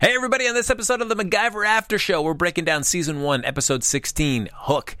everybody. On this episode of the MacGyver After Show, we're breaking down Season 1, Episode 16,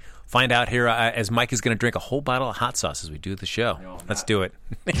 Hook. Find out here as Mike is going to drink a whole bottle of hot sauce as we do the show. Let's do it.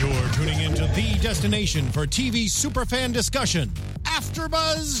 You're tuning into the destination for TV superfan discussion,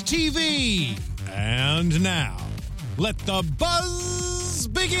 AfterBuzz TV. And now, let the buzz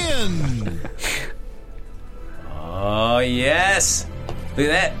begin. Oh, yes. Look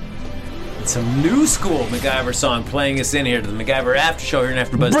at that. It's some new school MacGyver song playing us in here to the MacGyver After Show here in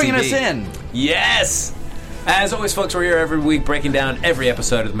AfterBuzz Bringing TV. us in. Yes. As always, folks, we're here every week breaking down every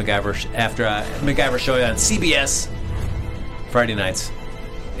episode of the MacGyver Show on CBS Friday nights,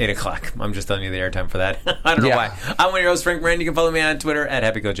 8 o'clock. I'm just telling you the airtime for that. I don't know why. I'm one of your hosts, Frank Moran. You can follow me on Twitter at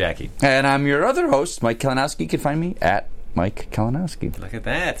HappyGoJackie. And I'm your other host, Mike Kalinowski. You can find me at Mike Kalinowski. Look at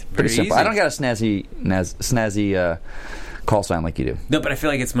that. Very Pretty simple. easy. I don't got a snazzy call sign like you do. No, but I feel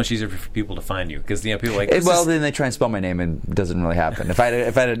like it's much easier for people to find you because people are like. Well, then they try and spell my name and it doesn't really happen. If I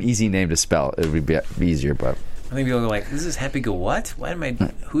had an easy name to spell, it would be easier. But I think people are like, "This is Happy Go what? Why am I?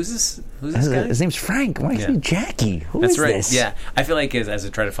 Who's this? Who's this guy?" His name's Frank. Why is he Jackie? Who That's is right. this? Yeah, I feel like as I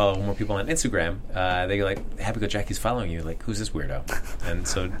try to follow more people on Instagram, they go like, "Happy Go Jackie's following you." Like, who's this weirdo? And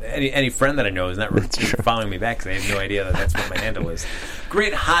so any friend that I know is not following me back because they have no idea that that's what my handle is.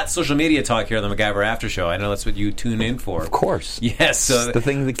 Great hot social media talk here on the MacGyver After Show. I know that's what you tune in for. Of course. Yes. So it's the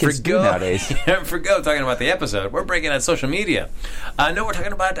thing the kids do nowadays. Forgo talking about the episode. We're breaking on social media. No, we're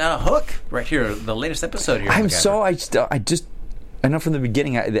talking about Hook right here, the latest episode here. I know from the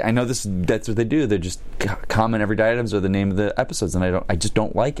beginning. I know that's what they do. They just comment every items or the name of the episodes, and I just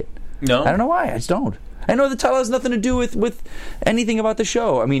don't like it. No, I don't know why. I just don't. I know the title has nothing to do with anything about the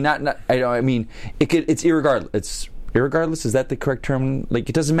show. I mean, it's irregardless. It's irregardless. Is that the correct term? Like,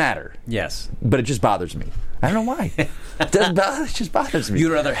 it doesn't matter. Yes, but it just bothers me. I don't know why. It just bothers me.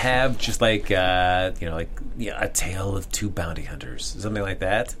 You'd rather have just like a tale of two bounty hunters, something like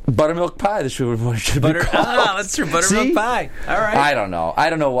that. Buttermilk pie. This should be called. That's true. Buttermilk pie. All right. I don't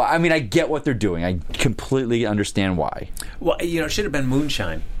know why. I mean, I get what they're doing. I completely understand why. Well, it should have been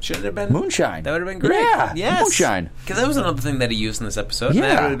moonshine. Should it have been moonshine? That would have been great. Yeah, yes. Moonshine. Because that was another thing that he used in this episode. Yeah,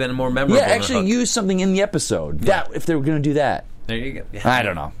 and that would have been more memorable. Yeah, actually use something in the episode. Yeah. That if they were going to do that. There you go. Yeah. I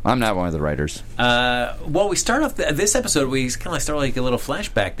don't know. I'm not one of the writers. Well, we start off this episode. We kind of start like a little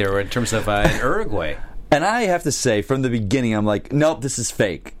flashback there in terms of in Uruguay. And I have to say, from the beginning, I'm like, nope, this is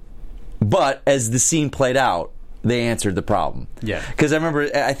fake. But as the scene played out, they answered the problem. Yeah. Because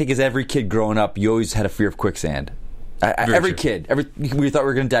I think as every kid growing up, you always had a fear of quicksand. Every kid, we thought we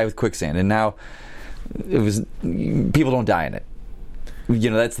were going to die with quicksand, and now people don't die in it.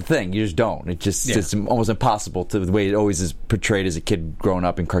 That's the thing. You just don't. It's almost impossible to the way it always is portrayed as a kid growing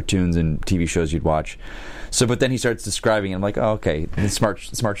up in cartoons and TV shows you'd watch. So, but then he starts describing it. I'm like, oh, okay, it's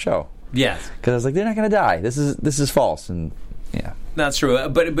smart show. Yes. Because I was like, they're not going to die. This is false. And yeah, that's true.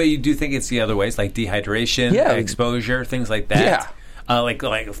 But you do think it's the other ways, like dehydration, exposure, things like that. Yeah. Like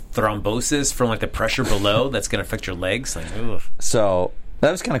thrombosis from like the pressure below that's going to affect your legs. Like, ugh. So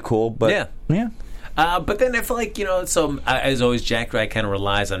that was kind of cool. But yeah. But then I feel like, so as always, Jack kind of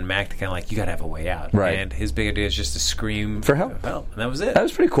relies on Mac to kind of like, you got to have a way out. Right. And his big idea is just to scream for help. And that was it. That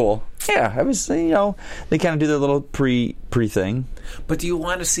was pretty cool. Yeah, I was, they kind of do their little pre thing. But do you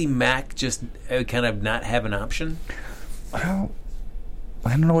want to see Mac just kind of not have an option? Well,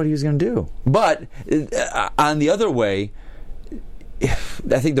 I don't know what he was going to do. But on the other way,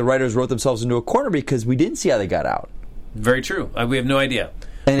 I think the writers wrote themselves into a corner because we didn't see how they got out. Very true. We have no idea.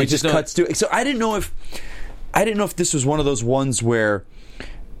 And it just cuts to. So I didn't know if this was one of those ones where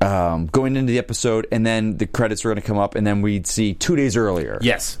going into the episode and then the credits were going to come up and then we'd see 2 days earlier.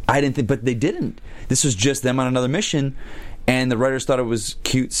 Yes, I didn't think, but they didn't. This was just them on another mission, and the writers thought it was a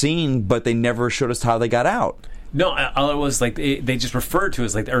cute scene, but they never showed us how they got out. No, all it was like they just referred to it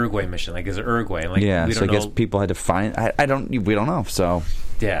as like the Uruguay mission, like is it Uruguay? And like, yeah, we so don't I guess know. people had to find. We don't know. So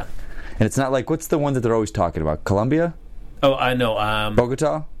yeah, and it's not like what's the one that they're always talking about? Colombia. Oh, I know.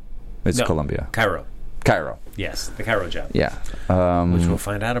 Bogota? It's Colombia. Cairo. Yes, the Cairo job. Yeah. Which we'll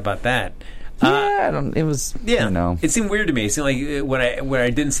find out about that. It was... Yeah. It seemed weird to me. It seemed like where I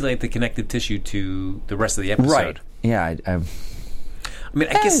didn't see like the connective tissue to the rest of the episode. Right. Yeah, I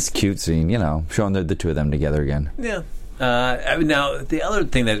guess... It's a cute scene, showing the two of them together again. Yeah. Now, the other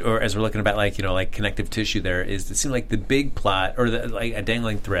thing that, or as we're looking about, like connective tissue, there is it seems like the big plot or like a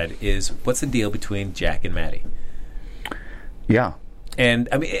dangling thread is what's the deal between Jack and Maddie? Yeah. And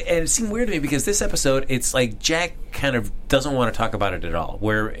and it seemed weird to me because this episode, it's like Jack kind of doesn't want to talk about it at all.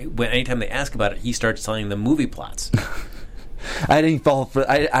 Where anytime they ask about it, he starts telling them movie plots. I fell for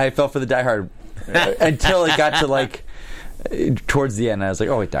the Die Hard until it got to like towards the end. I was like,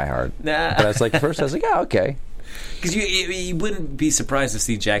 oh wait, Die Hard. Nah. But I was like, first I was like, oh okay. Because you wouldn't be surprised to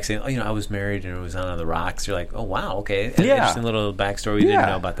see Jack saying, "Oh, you know, I was married and it was on the rocks." You're like, "Oh, wow, okay, interesting little backstory. We didn't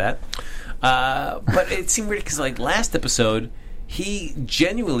know about that." But it seemed weird because, like, last episode, he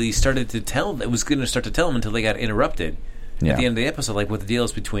genuinely started to tell. It was going to start to tell him until they got interrupted at the end of the episode, like what the deal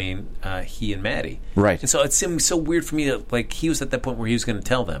is between he and Maddie. Right. And so it seemed so weird for me that, like, he was at that point where he was going to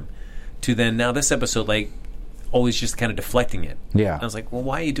tell them. To then now this episode, like, always just kind of deflecting it. Yeah. And I was like, well,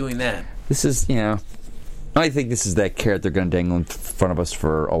 why are you doing that? This is, I think this is that carrot they're going to dangle in front of us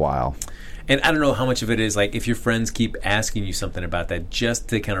for a while. And I don't know how much of it is, like, if your friends keep asking you something about that just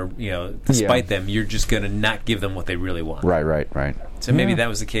to kind of, to spite them, you're just going to not give them what they really want. Right. So maybe that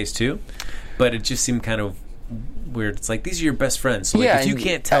was the case, too. But it just seemed kind of weird. It's like, these are your best friends. So, like, if you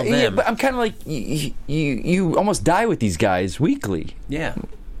can't tell them... Yeah, but I'm kind of like, you almost die with these guys weekly. Yeah.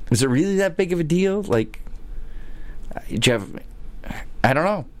 Was it really that big of a deal? Like, did you have... I don't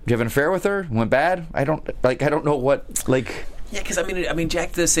know. Did you have an affair with her? Went bad? I don't know what, like... Yeah, because I mean,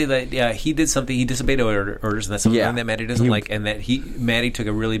 Jack does say that he did something. He disobeyed orders, and that's something that Maddie doesn't like, and that Maddie took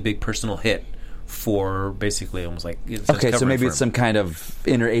a really big personal hit for basically almost like okay, so maybe it's some kind of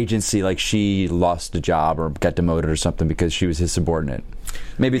interagency, like she lost a job or got demoted or something because she was his subordinate.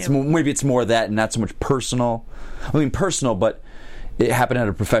 Maybe it's more of that and not so much personal. I mean, personal, but it happened at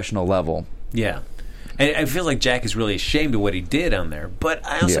a professional level. Yeah, and I feel like Jack is really ashamed of what he did on there, but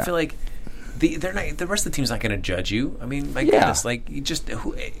I also feel like. The rest of the team's not going to judge you. I mean, my goodness, like, you just,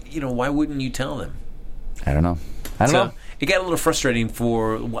 why wouldn't you tell them? I don't know. It got a little frustrating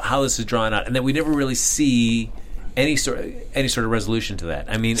for how this is drawn out, and then we never really see any sort of resolution to that.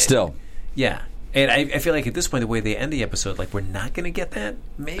 I mean, still, yeah, and I feel like at this point, the way they end the episode, like, we're not going to get that.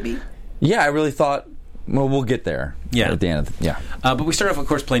 Maybe. Yeah, I really thought. Well, we'll get there. Yeah, at the end. But we start off, of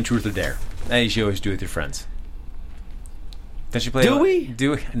course, playing Truth or Dare, as you always do with your friends. Does she play? Do we?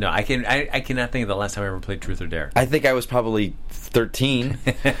 No, I cannot think of the last time I ever played Truth or Dare. I think I was probably 13,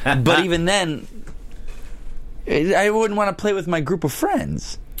 but even then, I wouldn't want to play with my group of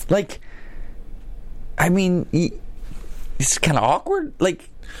friends. Like, I mean, it's kind of awkward. Like,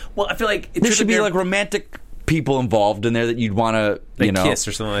 well, I feel like there should be like romantic people involved in there that you'd want to, kiss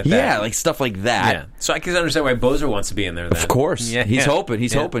or something like that. Yeah, like stuff like that. Yeah. So I can understand why Bozer wants to be in there. Then. Of course, he's hoping.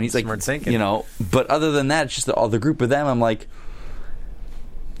 He's hoping. He's like, smart thinking. But other than that, it's just the group of them. I'm like.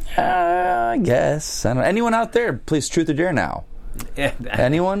 I guess. I don't know. Anyone out there plays Truth or Dare now? Yeah.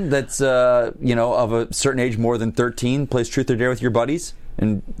 Anyone that's of a certain age, more than 13, plays Truth or Dare with your buddies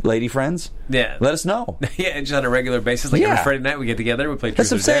and lady friends? Yeah. Let us know. Yeah, just on a regular basis. Like every Friday night we get together, we play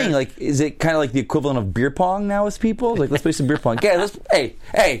Truth or Dare. That's what I'm saying. Like, is it kind of like the equivalent of beer pong now with people? Like, let's play some beer pong. Yeah,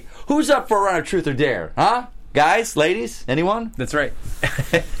 hey, who's up for a round of Truth or Dare? Huh? Guys, ladies, anyone? That's right.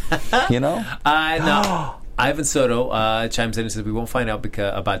 No. Ivan Soto chimes in and says we won't find out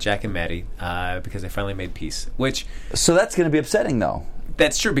about Jack and Maddie because they finally made peace. So that's going to be upsetting, though.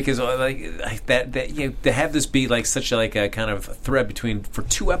 That's true because to have this be like such a kind of thread between for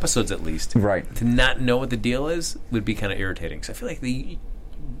 2 episodes at least, right? To not know what the deal is would be kind of irritating. So I feel like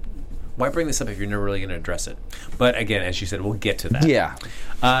why bring this up if you're never really going to address it? But again, as you said, we'll get to that. Yeah.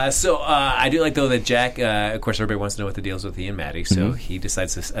 So I do like, though, that Jack, of course, everybody wants to know what the deal is with he and Maddie, so he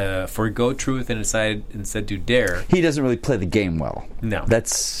decides to forego Truth and instead do Dare. He doesn't really play the game well. No.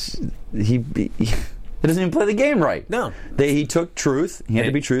 He doesn't even play the game right. No. He took Truth. He had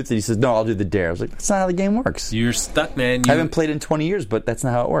to be Truth, and he says, no, I'll do the Dare. I was like, that's not how the game works. You're stuck, man. I haven't played in 20 years, but that's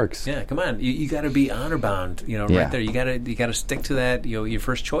not how it works. Yeah, come on. You got to be honor bound, right there. You got to stick to that, your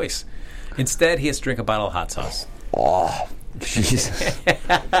first choice. Instead, he has to drink a bottle of hot sauce. Oh, Jesus.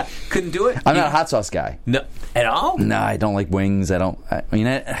 Couldn't do it? I'm not a hot sauce guy. No. At all? No, I don't like wings.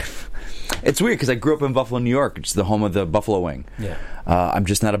 It's weird because I grew up in Buffalo, New York, which is the home of the Buffalo Wing. Yeah. I'm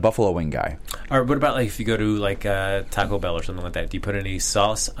just not a Buffalo Wing guy. All right, what about if you go to Taco Bell or something like that? Do you put any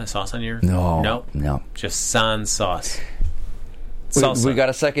sauce on your? No. Just sans sauce. We got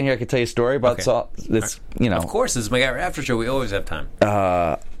a second here. I can tell you a story about sauce. It's Of course, this is my after show. We always have time.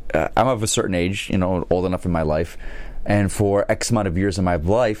 I'm of a certain age, old enough in my life, and for X amount of years in my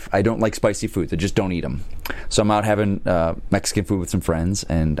life, I don't like spicy foods. I just don't eat them. So I'm out having Mexican food with some friends,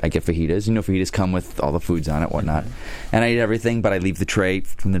 and I get fajitas. Fajitas come with all the foods on it, whatnot. And I eat everything, but I leave the tray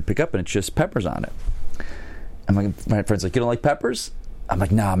and then pick up, and it's just peppers on it. I'm like, my friend's like, you don't like peppers? I'm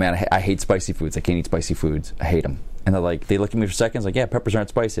like, nah, man, I hate spicy foods. I can't eat spicy foods. I hate them. And they're like, they look at me for seconds, like, yeah, peppers aren't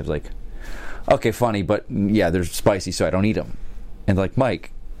spicy. I was like, okay, funny, but yeah, they're spicy, so I don't eat them. And they're like,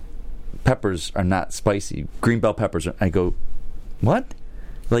 Mike, peppers are not spicy. Green bell peppers I go, what?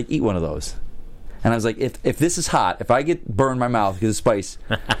 They're like, eat one of those. And I was like, if this is hot, if I get burned my mouth because of spice,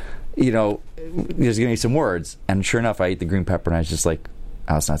 there's going to be some words. And sure enough, I ate the green pepper, and I was just like,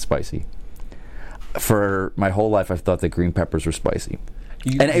 oh, it's not spicy. for my whole life, I've thought that green peppers were spicy.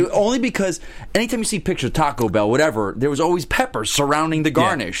 Only because anytime you see pictures of Taco Bell, whatever, there was always peppers surrounding the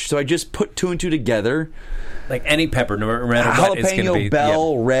garnish. So I just put 2 and 2 together. Like any pepper, no matter what it's going to be. Jalapeno,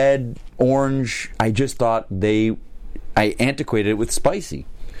 bell, red, orange. I just thought I antiquated it with spicy.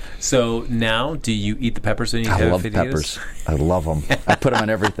 So now, do you eat the peppers when you have love fajitas? Peppers. I love them. I put them on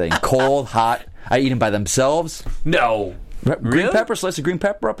everything. Cold, hot. I eat them by themselves. No. Green Really? pepper, slice a green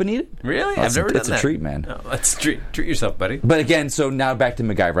pepper up and eat it. Really? Oh, I've never done that. It's a treat, man. Oh, let's treat yourself, buddy. But again, so now back to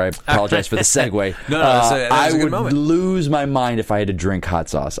MacGyver. I apologize for the segue. No, that was I a good would moment. lose my mind if I had to drink hot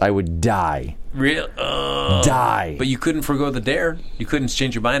sauce. I would die. Real Die. But you couldn't forgo the dare. You couldn't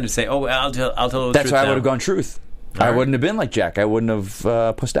change your mind and say, "Oh, I'll tell the truth." That's why I now. would have gone truth. All I right. wouldn't have been like Jack. I wouldn't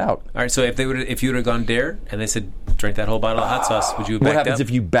have pussed out. All right. So if you would have gone dare and they said drink that whole bottle of hot sauce, would you have What backed happens up?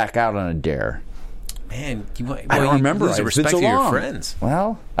 if you back out on a dare? Man, I don't remember. Lose the It's been respect so of your long. friends.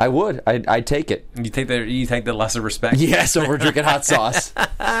 Well, I would. I'd take it. You take the loss of respect. Yes, over drinking hot sauce.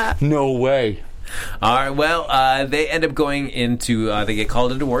 No way. All right. Well, they end up going into. They get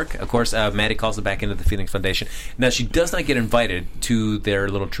called into work. Of course, Maddie calls them back into the Phoenix Foundation. Now she does not get invited to their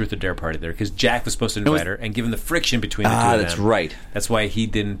little Truth or Dare party there because Jack was supposed to invite her, and given the friction between the two of them, that's right. That's why he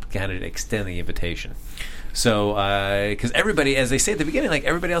didn't kind of extend the invitation. So, because everybody, as they say at the beginning, like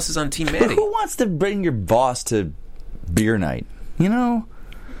everybody else is on Team But Maddie. who wants to bring your boss to beer night? You know.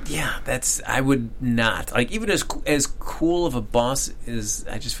 Yeah, I would not. Like, even as cool of a boss as,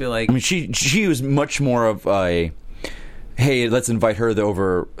 I just feel like... I mean, she was much more of a, hey, let's invite her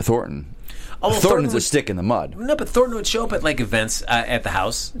over Thornton. Oh, well, Thornton's would, a stick in the mud. No, but Thornton would show up at, like, events at the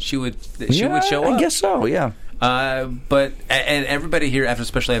house. She would show up. I guess so, yeah. But everybody here,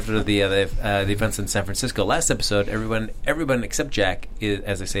 especially after the events in San Francisco last episode, everyone except Jack is,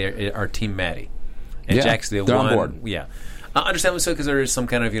 as I say, are Team Maddie, and Yeah, Jack's the they're one. on board. Yeah, understandably so, because there is some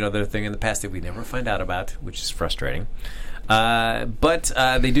kind of other thing in the past that we never find out about, which is frustrating. But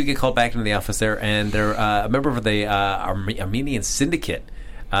they do get called back into the office there, and they're a member of the Armenian Syndicate.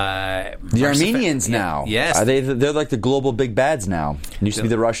 The Armenians now. Yes. They're like the global big bads now. It used to be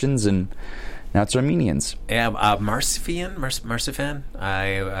the Russians, and now it's Armenians. Yeah, Marsifan.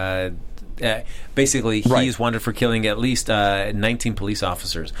 Basically, he's wanted for killing at least 19 police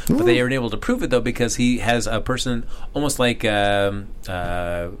officers. Ooh. But they aren't able to prove it, though, because he has a person almost like in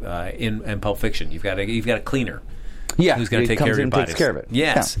Pulp Fiction. You've got a cleaner. Yeah, who's going to take care of your bodies. Takes care of it.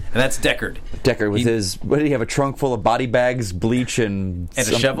 Yes, yeah. And that's Deckard. Deckard with his, what did he have, a trunk full of body bags, bleach, and a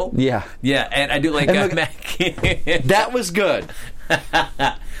shovel? Yeah. Yeah, and I do like Mac. That was good.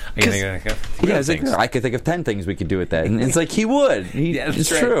 I could think of 10 things we could do with that. And it's like, he would. It's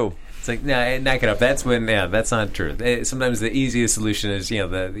true. It's like, no, knock it off. That's when, that's not true. Sometimes the easiest solution is,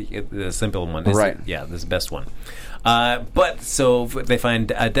 the simple one. Right. This is the best one. But so they find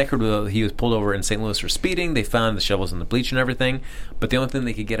Deckard. He was pulled over in St. Louis for speeding. They found the shovels and the bleach and everything. But the only thing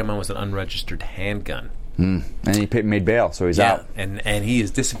they could get him on was an unregistered handgun. And he made bail, so he's out. And he has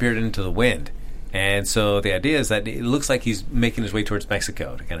disappeared into the wind. And so the idea is that it looks like he's making his way towards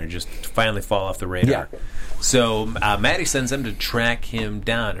Mexico to kind of just finally fall off the radar. Yeah. So Maddie sends them to track him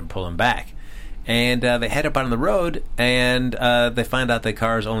down and pull him back. And they head up on the road, and they find out the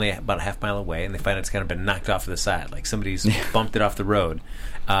car is only about a half mile away, and they find it's kind of been knocked off to the side, like somebody's bumped it off the road.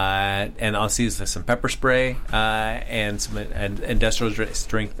 And all I see is some pepper spray and some industrial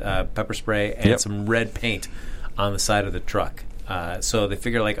strength pepper spray and some red paint on the side of the truck. So they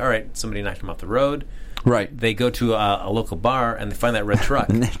figure, all right, somebody knocked him off the road. Right. They go to a local bar, and they find that red truck.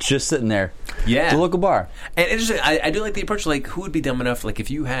 And they're just sitting there. Yeah. The local bar. And interesting, I do like the approach, who would be dumb enough,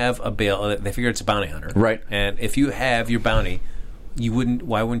 if you have a bail, they figure it's a bounty hunter. Right. And if you have your bounty,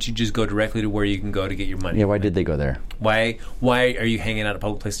 why wouldn't you just go directly to where you can go to get your money? Yeah, why did they go there? Why are you hanging out at a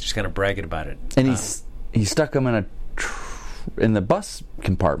public place just kind of bragging about it? And he stuck him in the bus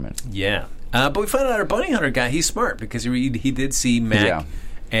compartment. Yeah. But we found out our bounty hunter guy, he's smart, because he did see Mac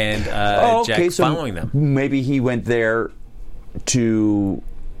and Jack following them. Maybe he went there to...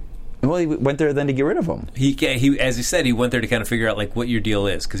 Well, he went there then to get rid of him. He as he said, he went there to kind of figure out what your deal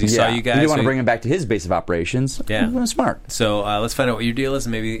is, because he saw you guys. He didn't want to bring him back to his base of operations. Yeah, he was smart. So let's find out what your deal is,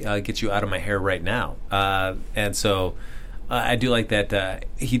 and maybe get you out of my hair right now. And so I do like that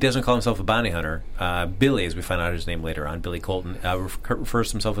he doesn't call himself a bounty hunter. Billy, as we find out his name later on, Billy Colton, refers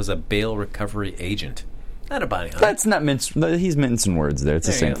to himself as a bail recovery agent. Not a bounty hunter. That's not he's mincing words there. It's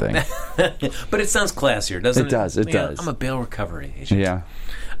the same thing. But it sounds classier, doesn't it? It does. I'm a bail recovery agent. Yeah.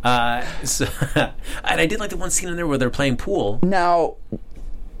 And I did like the one scene in there where they're playing pool. Now,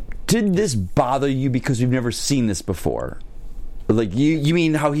 did this bother you because you've never seen this before? Like you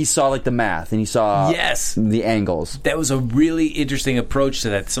mean how he saw like the math and he saw yes the angles. That was a really interesting approach to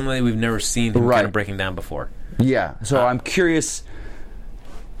that. Something we've never seen him kind of breaking down before. Yeah. So I'm curious.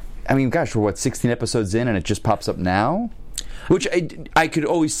 I mean, gosh, we're 16 episodes in and it just pops up now? Which I could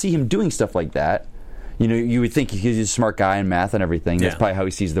always see him doing stuff like that. You know, you would think he's a smart guy in math and everything. That's probably how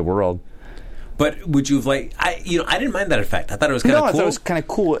he sees the world. But would you have I didn't mind that effect. I thought it was kind of cool. I thought it was kind of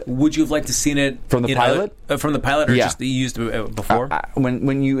cool. Would you have liked to seen it from the pilot? From the pilot, or just that you used before?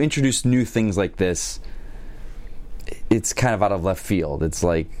 When you introduce new things like this, it's kind of out of left field. It's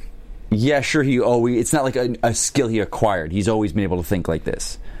like, yeah, sure, it's not like a skill he acquired. He's always been able to think like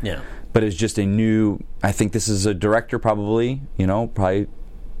this. Yeah. But it's just a new, I think this is a director probably,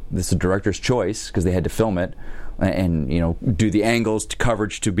 this is a director's choice because they had to film it. And do the angles to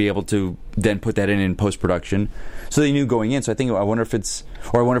coverage to be able to then put that in post-production. So they knew going in. So I wonder if it's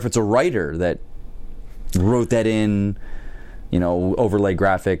a writer that wrote that in, overlay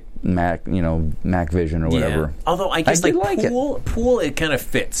graphic Mac Vision or whatever. Yeah. Although I guess Pool it kind of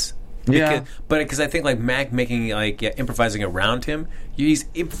fits. Because I think like Mac making improvising around him, he's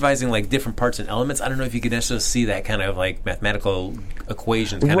improvising like different parts and elements. I don't know if you could necessarily see that kind of like mathematical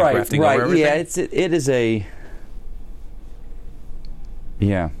equations kind of grafting over everything. Yeah, it is a.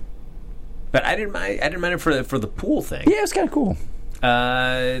 Yeah, but I didn't mind it for the Pool thing. Yeah, it was kind of cool.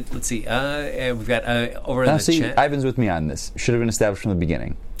 Let's see. We've got over in the chat. Ivan's with me on this. Should have been established from the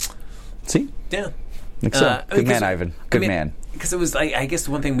beginning. See? Yeah. Like so. Good man, Ivan. Good man. Because it was, I guess,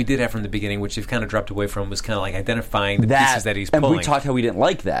 the one thing we did have from the beginning, which we've kind of dropped away from, was kind of like identifying the pieces that he's pulling. And we talked how we didn't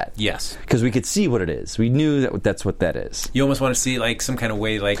like that. Yes. Because we could see what it is. We knew that's what that is. You almost want to see like some kind of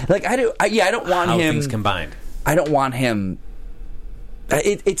way, I don't want how him things combined. I don't want him.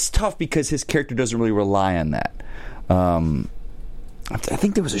 It's tough because his character doesn't really rely on that. I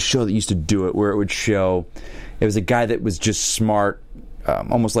think there was a show that used to do it where it would show it was a guy that was just smart,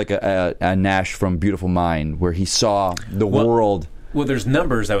 almost like a Nash from Beautiful Mind, where he saw the world. Well, there's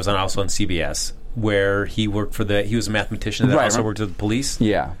Numbers that was also on CBS where he worked he was a mathematician that also worked with the police.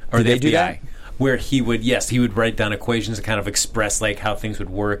 Yeah, or did the they FBI. Do that? Where he would write down equations and kind of express like how things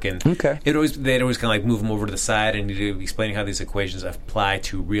would work, and they'd always kind of like move him over to the side and he'd be explaining how these equations apply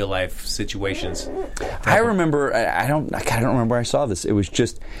to real life situations. I remember I don't remember where I saw this. It was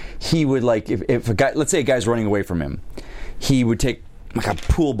just he would like if a guy, let's say a guy's running away from him, he would take like a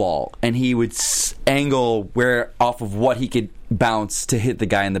pool ball and he would angle where off of what he could bounce to hit the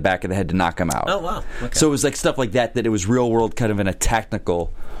guy in the back of the head to knock him out. Oh wow! Okay. So it was like stuff like that it was real world kind of in a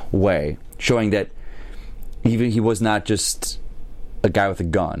technical way, showing that even he was not just a guy with a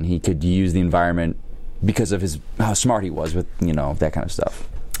gun. He could use the environment because of how smart he was with that kind of stuff.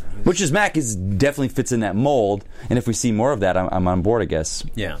 Which is Mac definitely fits in that mold, and if we see more of that, I'm on board, I guess.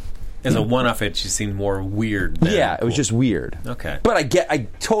 Yeah. As a one-off, it just seemed more weird. It was just weird. Okay. But I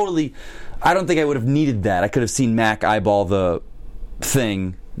don't think I would have needed that. I could have seen Mac eyeball the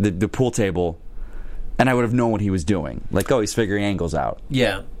thing, the pool table, and I would have known what he was doing. Like, he's figuring angles out.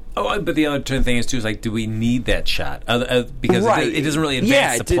 Yeah. Oh, but the other thing is, too, is like, do we need that shot? Because it doesn't really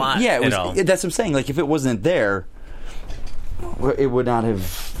advance the plot at all. That's what I'm saying. Like, if it wasn't there, it would not have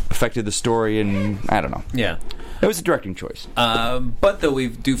affected the story, and I don't know. Yeah. It was a directing choice. But though we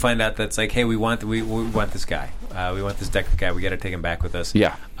do find out that's like, hey, we want this guy. We want this Deckard guy. We got to take him back with us.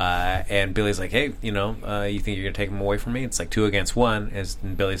 Yeah. And Billy's like, hey, you think you're going to take him away from me? It's like 2 against 1.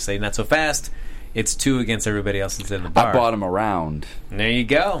 And Billy's saying, not so fast. It's 2 against everybody else that's in the bar. I bought him around. There you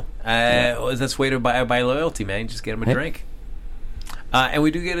go. That's way to buy loyalty, man. Just get him a drink. And we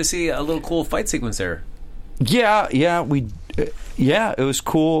do get to see a little cool fight sequence there. Yeah, it was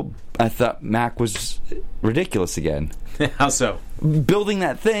cool. I thought Mac was ridiculous again. How so? Building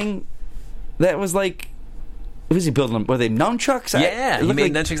that thing, that was like, what was he building them? Were they nunchucks? Yeah, he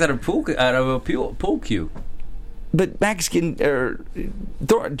made nunchucks out of a pool cue. But Jack's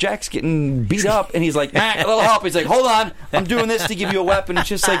getting beat up, and he's like, Mac, a little help. He's like, hold on, I'm doing this to give you a weapon. It's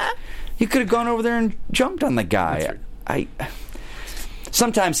just like, you could have gone over there and jumped on the guy.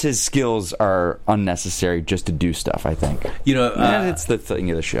 Sometimes his skills are unnecessary just to do stuff, I think. It's the thing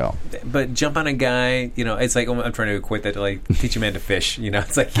of the show. But jump on a guy, it's like, I'm trying to equate that to like teach a man to fish.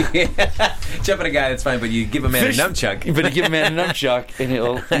 It's like, jump on a guy, that's fine, but you give a man a nunchuck. But you give a man a nunchuck, and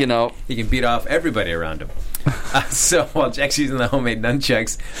he'll, he can beat off everybody around him. So while Jack's using the homemade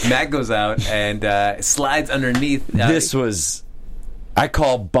nunchucks, Mac goes out and slides underneath. I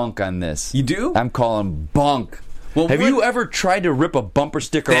call bunk on this. You do? I'm calling bunk. Well, have you ever tried to rip a bumper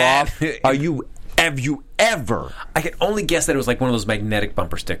sticker off? Have you ever? I can only guess that it was like one of those magnetic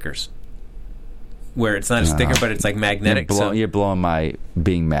bumper stickers. where it's not a sticker, but it's like magnetic. You're blowing my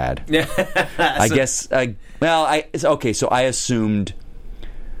being mad. I guess. Okay. So I assumed.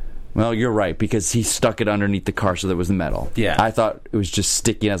 Well, you're right, because he stuck it underneath the car so that it was the metal. Yeah. I thought it was just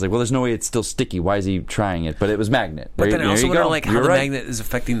sticky. I was like, well, there's no way it's still sticky. Why is he trying it? But it was magnet. But then I also wonder, like, how the magnet is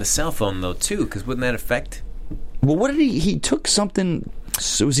affecting the cell phone, though, too, because wouldn't that affect... Well, what did he took something...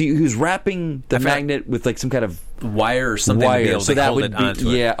 So he was wrapping the magnet with, like, some kind of... wire or something to be able to hold it onto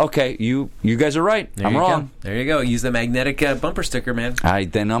it. Yeah, okay. You guys are right. I'm wrong. There you go. Use the magnetic bumper sticker, man.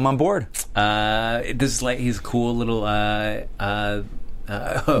 Then I'm on board. This is like... He's a cool little... as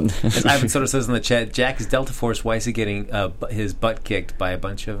Ivan Soto says in the chat, Jack is Delta Force. Why is he getting his butt kicked by a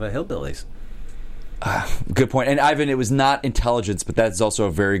bunch of hillbillies? Good point. And Ivan, it was not intelligence, but that's also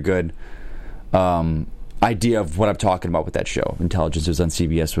a very good idea of what I'm talking about with that show. Intelligence. It was on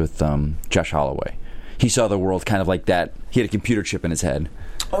CBS with Josh Holloway. He saw the world kind of like that. He had a computer chip in his head.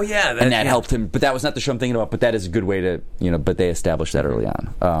 Oh, yeah. That helped him. But that was not the show I'm thinking about, but that is a good way to, but they established that early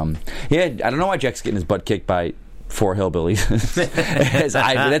on. I don't know why Jack's getting his butt kicked by 4 hillbillies.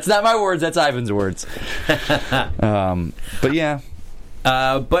 That's not my words. That's Ivan's words. But yeah.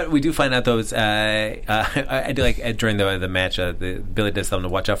 But we do find out, though, I do like during the match, Billy does tell him to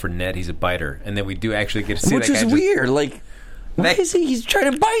watch out for Ned. He's a biter. And then we do actually get to see Which that guy. Which is weird. Like, why is he? He's trying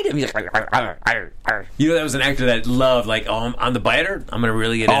to bite him. He's like, that was an actor that loved, like, oh, I'm the biter? I'm going to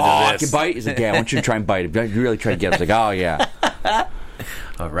really get into this. I can bite? He's like, yeah, I want you to try and bite him. You really try to get him. He's like, oh, yeah.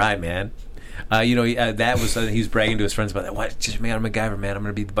 All right, man. That was he was bragging to his friends about that. What? Just me, I'm MacGyver, man. I'm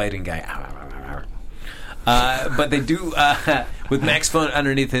going to be the biting guy. But they do with Mac's phone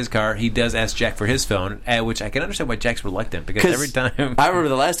underneath his car. He does ask Jack for his phone, which I can understand why Jack's reluctant, because every time I remember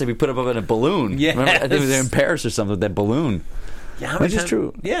the last time he put up in a balloon. Yeah, I think it was in Paris or something with that balloon. Yeah, which is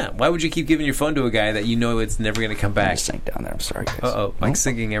true. Yeah, why would you keep giving your phone to a guy that you know it's never going to come back? I sank down there. I'm sorry, guys. Mike's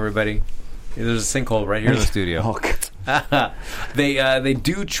sinking, everybody. There's a sinkhole right here in the studio. They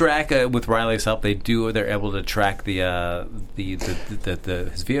do track with Riley's help. They're able to track his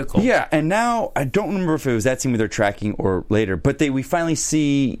vehicle. Yeah, and now I don't remember if it was that scene where they're tracking or later, but we finally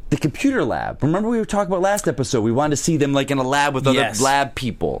see the computer lab. Remember we were talking about last episode? We wanted to see them like in a lab with other lab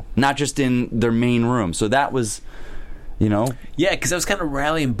people, not just in their main room. So that was. Yeah, because that was kind of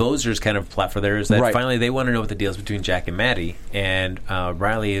Riley and Bozer's kind of plot for theirs. That finally they want to know what the deal is between Jack and Maddie, and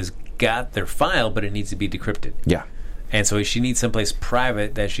Riley has got their file, but it needs to be decrypted. Yeah, and so she needs someplace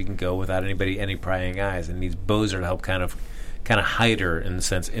private that she can go without any prying eyes, and needs Bozer to help kind of hide her in the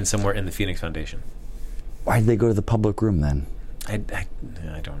sense in somewhere in the Phoenix Foundation. Why did they go to the public room then? I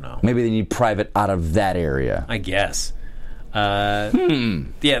don't know. Maybe they need private out of that area. I guess. Yeah,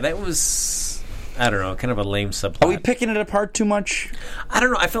 that was. I don't know, kind of a lame subplot. Are we picking it apart too much? I don't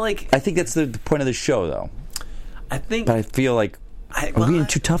know. I feel like... I think that's the point of the show, though. But I feel like... Are we being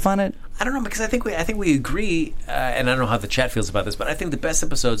too tough on it? I don't know, because I think we agree, and I don't know how the chat feels about this, but I think the best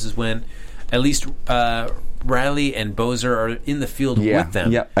episodes is when at least Riley and Bozer are in the field with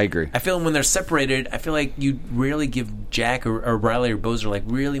them. Yeah, I agree. I feel when they're separated, I feel like you rarely give Jack or Riley or Bozer like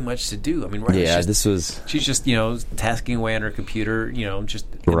really much to do. I mean, Riley's she's just tasking away on her computer, just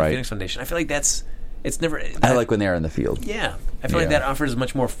in the Phoenix Foundation. I feel like it's never. I like when they're in the field. Yeah, I feel like that offers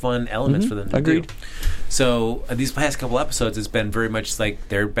much more fun elements for them to do. So these past couple episodes, it's been very much like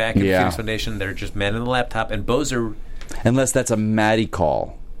they're back in the Phoenix Foundation. They're just manning the laptop, and Bozer. Unless that's a Maddie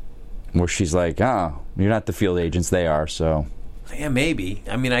call. Where she's like, you're not the field agents, they are, so... Yeah, maybe.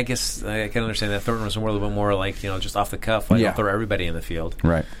 I mean, I guess I can understand that. Thornton was a little bit more like, just off the cuff, like throw everybody in the field.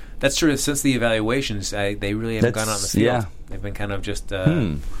 Right. That's true. Since the evaluations, they really haven't gone out in the field. Yeah. They've been kind of just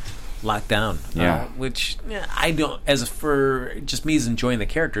locked down. Yeah. Which, I don't... For just me as enjoying the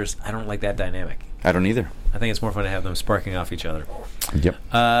characters, I don't like that dynamic. I don't either. I think it's more fun to have them sparking off each other. Yep.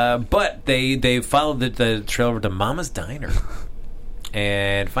 But they followed the trail over to Mama's Diner.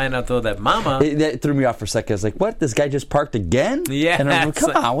 And find out, though, that Mama... That threw me off for a second. I was like, what? This guy just parked again? Yeah. And I'm like,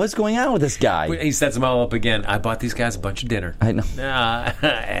 come on, what's going on with this guy? He sets them all up again. I bought these guys a bunch of dinner. I know.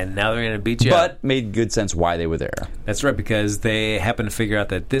 And now they're going to beat you up. But made good sense why they were there. That's right, because they happen to figure out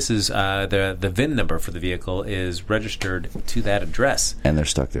that this is... the VIN number for the vehicle is registered to that address. And they're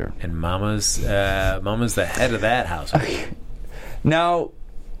stuck there. And Mama's the head of that house. Now,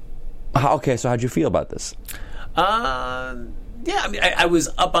 okay, so how'd you feel about this? Yeah, I mean, I was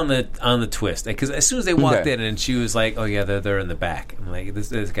up on the twist because as soon as they walked in and she was like, "Oh yeah, they're in the back," I'm like,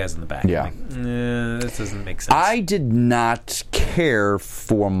 "This guy's in the back." Yeah, I'm like, this doesn't make sense. I did not care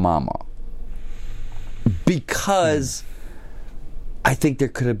for Mama because I think there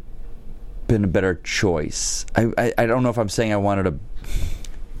could have been a better choice. I don't know if I'm saying I wanted to.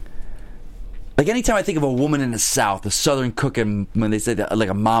 Like anytime I think of a woman in the South, a Southern cook, and when they say that, like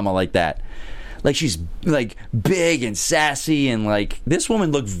a mama like that. like she's like big and sassy, and like this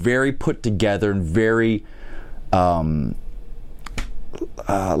woman looked very put together and very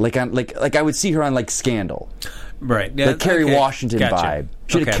like I would see her on like Scandal. Right. Yeah, like Kerry okay. Washington Gotcha. vibe.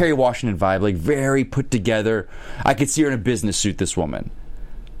 She had a Kerry Washington vibe, like very put together. I could see her in a business suit, this woman.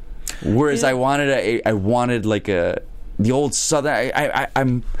 Whereas I wanted like the old Southern.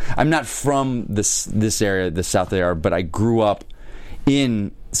 I'm not from this area, the South area, but I grew up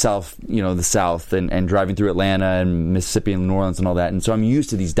in South, the South, and driving through Atlanta and Mississippi and New Orleans and all that, and so I'm used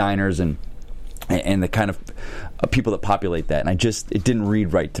to these diners and the kind of people that populate that, and it didn't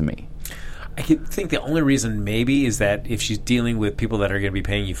read right to me. I could think the only reason maybe is that if she's dealing with people that are going to be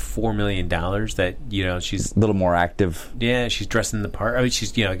paying you $4 million, that she's a little more active. Yeah, she's dressing the part. I mean,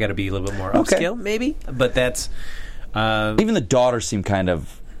 she's got to be a little bit more upscale, maybe. But that's even the daughter seemed kind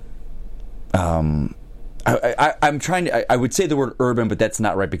of. I'm trying to. I would say the word urban, but that's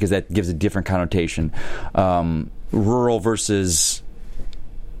not right because that gives a different connotation. Rural versus.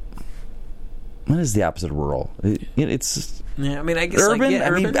 What is the opposite of rural? It's. Yeah, I mean, I guess urban.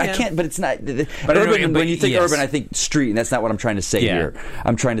 urban, I can't, but it's not. But urban, when you think yes. urban, I think street, and that's not what I'm trying to say here.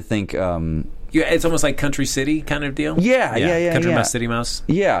 I'm trying to think. It's almost like country city kind of deal. Yeah. Country mouse, city mouse.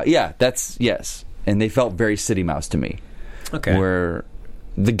 Yeah. That's yes, and they felt very city mouse to me. Okay. Where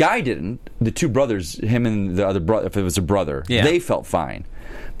the guy didn't. The two brothers, him and the other brother, if it was a brother, they felt fine.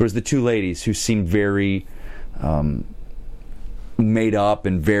 But it was the two ladies who seemed very. Made up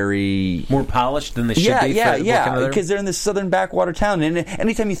and very more polished than they should be. Yeah, because they're in this southern backwater town. And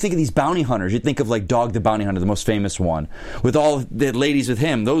anytime you think of these bounty hunters, you think of like Dog the Bounty Hunter, the most famous one, with all the ladies with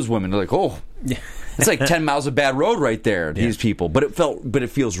him. Those women are like, it's like 10 miles of bad road right there. These people, but it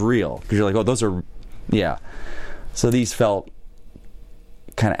feels real because you're like, those are, So these felt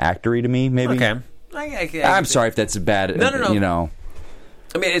kind of actory to me, maybe. Okay, I'm sorry if that's bad. No.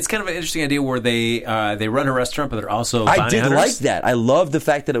 I mean, it's kind of an interesting idea where they run a restaurant, but they're also bounty hunters. I did like that. I love the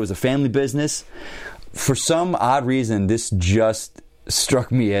fact that it was a family business. For some odd reason, this just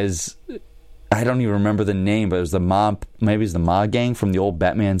struck me as, I don't even remember the name, but it was the Ma Gang from the old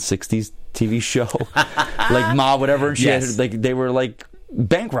Batman 60s TV show. Like Ma whatever. And she had, they were like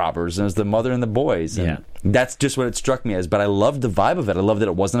bank robbers, and it was the mother and the boys. And that's just what it struck me as. But I loved the vibe of it. I loved that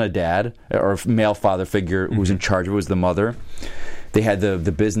it wasn't a dad or a male father figure who was in charge. It was the mother. They had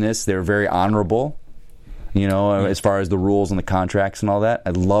the business. They were very honorable, as far as the rules and the contracts and all that. I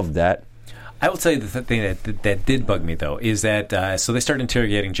loved that. I will tell you the thing that did bug me, though, is that so they start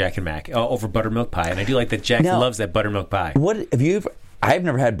interrogating Jack and Mac over buttermilk pie, and I do like that Jack loves that buttermilk pie. What have you ever? I've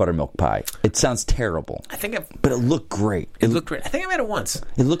never had buttermilk pie. It sounds terrible. But it looked great. It looked great. I think I had it once.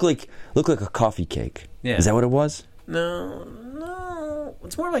 It looked like a coffee cake. Yeah. Is that what it was? No.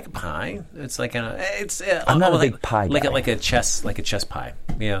 It's more like a pie. It's like I'm not a big pie guy. Like a chess pie.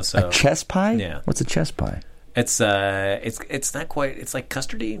 So a chess pie? Yeah. What's a chess pie? It's not quite. It's like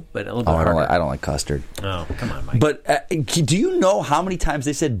custardy, but a little bit harder. I don't like custard. Oh, come on, Mike. But do you know how many times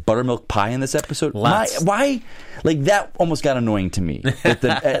they said buttermilk pie in this episode? Lots. Why? Like that almost got annoying to me. Like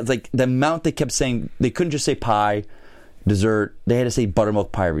the amount they kept saying. They couldn't just say pie, dessert. They had to say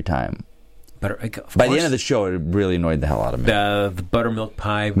buttermilk pie every time. By the end of the show, it really annoyed the hell out of me. The buttermilk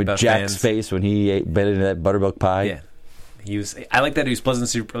pie with Jack's face when he bit into that buttermilk pie. Yeah, I like that he was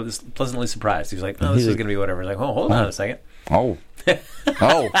pleasantly surprised. He was like, "Oh, this is going to be whatever." He's like, "Oh, hold on a second." Oh.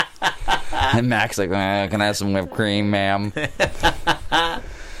 And Mac's like, "Can I have some whipped cream, ma'am?"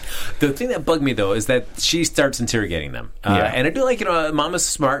 The thing that bugged me, though, is that she starts interrogating them. And I do like, Mama's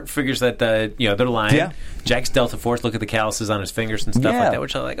smart, figures that, they're lying. Yeah. Jack's Delta Force, look at the calluses on his fingers and stuff like that,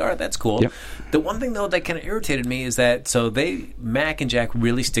 which I'm like, all right, that's cool. Yep. The one thing, though, that kind of irritated me is that, Mac and Jack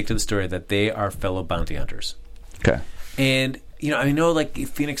really stick to the story that they are fellow bounty hunters. Okay. And, I know, like, the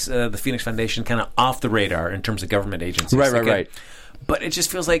Phoenix Foundation, kind of off the radar in terms of government agencies. Right. But it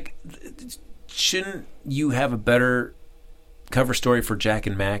just feels like, shouldn't you have a better cover story for Jack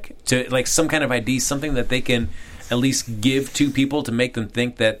and Mac, to like some kind of ID, something that they can at least give to people to make them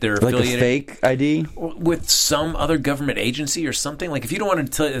think that they're affiliated, like a fake ID with some other government agency or something. Like if you don't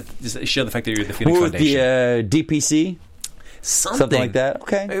want to show the fact that you're the Phoenix Foundation, with the DPC, something like that.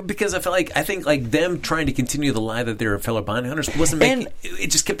 Okay, because I think them trying to continue the lie that they're fellow bounty hunters wasn't making. It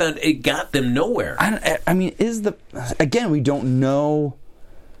just kept on. It got them nowhere. I mean, we don't know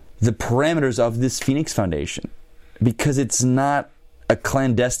the parameters of this Phoenix Foundation. Because it's not a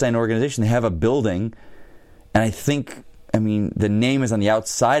clandestine organization. They have a building, and the name is on the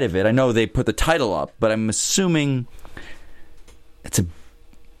outside of it. I know they put the title up, but I'm assuming it's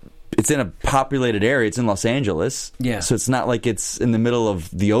in a populated area. It's in Los Angeles. Yeah. So it's not like it's in the middle of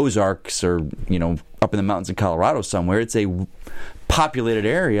the Ozarks or, up in the mountains in Colorado somewhere. It's a populated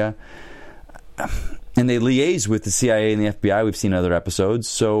area. and they liaise with the CIA and the FBI. We've seen other episodes,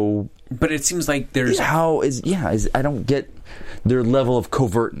 so. But it seems like there's I don't get their level of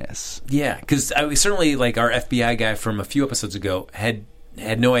covertness. Yeah, because certainly like our FBI guy from a few episodes ago had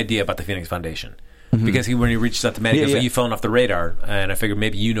no idea about the Phoenix Foundation. Because when he reaches out to Matt, he goes, "You've fallen off the radar," and I figured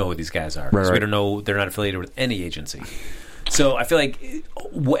maybe you know who these guys are. Because we don't know, they're not affiliated with any agency. So I feel like,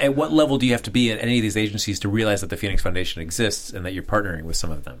 at what level do you have to be at any of these agencies to realize that the Phoenix Foundation exists and that you're partnering with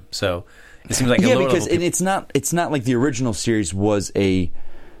some of them? So it seems like a lower because level it's not like the original series was a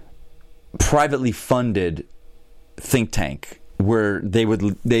privately funded think tank where they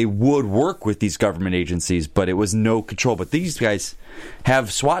would work with these government agencies, but it was no control. But these guys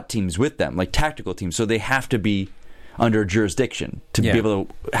have SWAT teams with them, like tactical teams, so they have to be under jurisdiction to be able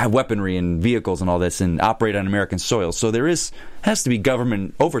to have weaponry and vehicles and all this and operate on American soil. So there has to be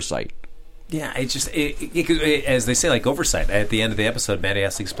government oversight. Yeah, as they say, like oversight. At the end of the episode, Maddie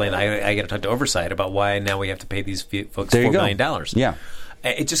has to explain, I got to talk to oversight about why now we have to pay these folks $4 million. Yeah.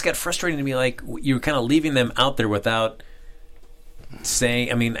 It just got frustrating to me, like you're kind of leaving them out there without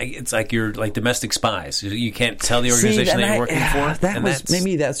saying, I mean, it's like you're like domestic spies. You can't tell the organization that you're working for.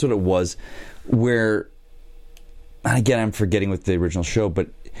 Maybe that's what it was, where, again, I'm forgetting with the original show, but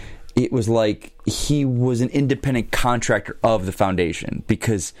it was like he was an independent contractor of the foundation,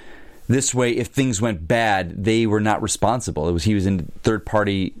 because this way, if things went bad, they were not responsible. He was a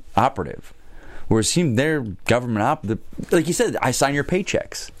third-party operative. Whereas they're government like you said, I sign your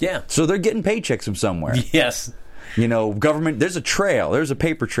paychecks. Yeah. So they're getting paychecks from somewhere. Yes. Government, there's a trail. There's a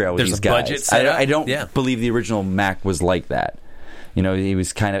paper trail with these guys. There's a budget set up. I don't believe the original Mac was like that. He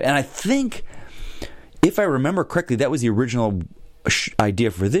was kind of... And I think, if I remember correctly, that was the original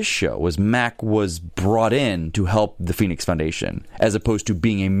idea for this show, was Mac was brought in to help the Phoenix Foundation, as opposed to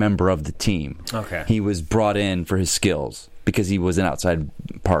being a member of the team. Okay. He was brought in for his skills, because he was an outside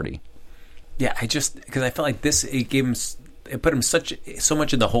party. Yeah, because I felt like it put him so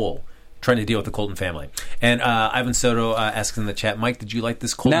much in the hole trying to deal with the Colton family. And Ivan Soto asks in the chat, Mike, did you like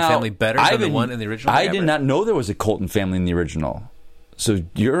this Colton family better than the one in the original? I did not know there was a Colton family in the original. So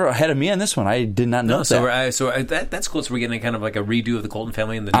you're ahead of me on this one. I did not know that. That's cool. So we're getting kind of like a redo of the Colton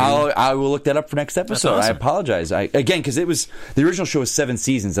family in the new... I will look that up for next episode. Awesome. I apologize. Again, because the original show was 7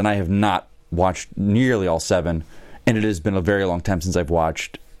 seasons, and I have not watched nearly all 7. And it has been a very long time since I've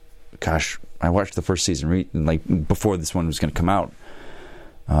watched... Gosh, I watched the first season like before this one was going to come out.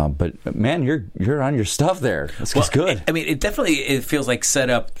 But man, you're on your stuff there. That's good. I mean, it feels like set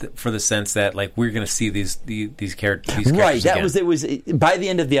up for the sense that like we're going to see these characters. Right. Again. It was by the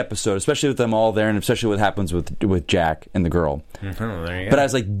end of the episode, especially with them all there, and especially what happens with Jack and the girl. Mm-hmm, there you go. But I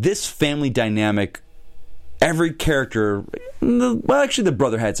was like, this family dynamic. Every character, actually, the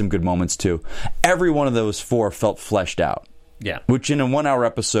brother had some good moments too. Every one of those 4 felt fleshed out. Yeah. Which in a 1-hour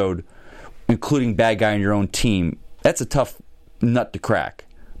episode, including bad guy on your own team, that's a tough nut to crack.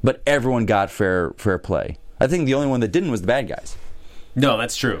 But everyone got fair play. I think the only one that didn't was the bad guys. No,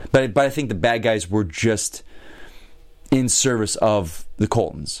 that's true. But I think the bad guys were just in service of the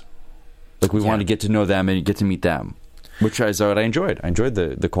Coltons. Like we wanted to get to know them and get to meet them, which is what I enjoyed. I enjoyed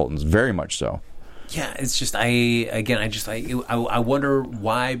the Coltons very much so. Yeah, it's just I wonder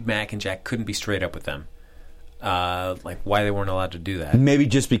why Mac and Jack couldn't be straight up with them. Like why they weren't allowed to do that. Maybe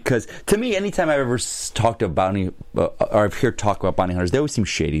just because, to me, anytime I've ever talked about bounty, or I've heard talk about bounty hunters, they always seem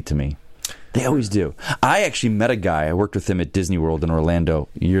shady to me. They always do. I actually met a guy. I worked with him at Disney World in Orlando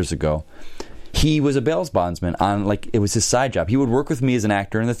years ago. He was a bail bondsman on, like, it was his side job. He would work with me as an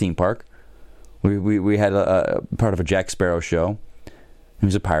actor in the theme park. We had a part of a Jack Sparrow show. He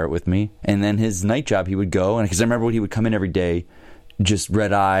was a pirate with me, and then his night job, he would go, and because I remember when he would come in every day, just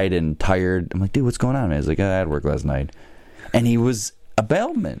red-eyed and tired. I'm like, dude, what's going on, man? He's like, I had work last night. And he was a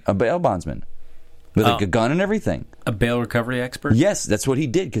bail bondsman with like a gun and everything. A bail recovery expert? Yes, that's what he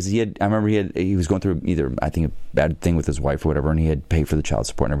did, because I remember he was going through either, I think, a bad thing with his wife or whatever, and he had paid for the child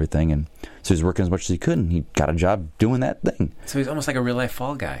support and everything, and so he was working as much as he could, and he got a job doing that thing. So he's almost like a real-life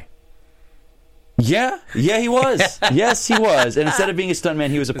Fall Guy. Yeah, he was. Yes, he was. And instead of being a stuntman,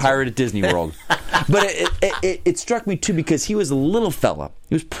 he was a pirate at Disney World. But it struck me, too, because he was a little fella.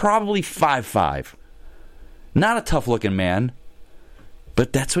 He was probably 5'5". Not a tough-looking man.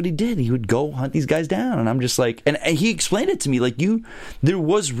 But that's what he did. He would go hunt these guys down. And I'm just like... And he explained it to me. Like, there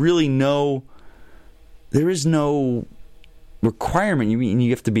was really no... There is no requirement. You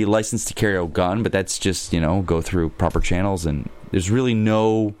have to be licensed to carry a gun, but that's just, go through proper channels. And there's really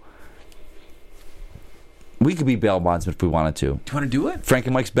no... We could be bail bondsmen if we wanted to. Do you want to do it? Frank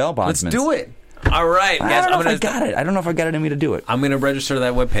and Mike's bail bondsmen. Let's do it. All right, guys. I don't know if I got it. I don't know if I got it in me to do it. I'm going to register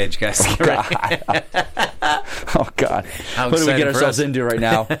that webpage, guys. Oh, God. What do we get ourselves into right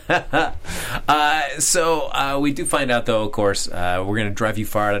now? So we do find out, though, of course, we're going to drive you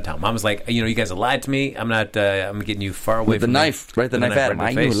far out of town. Mama's like, you guys have lied to me. I'm not, I'm getting you far away with from the knife. Right, the knife at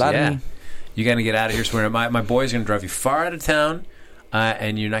him. You lied to me. You got to get out of here. So my boy's going to drive you far out of town.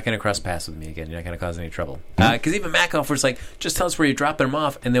 And you're not going to cross paths with me again. You're not going to cause any trouble. Because even Mac offers, like, just tell us where you're dropping them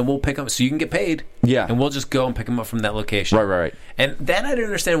off, and then we'll pick them so you can get paid. Yeah. And we'll just go and pick them up from that location. Right. And that I didn't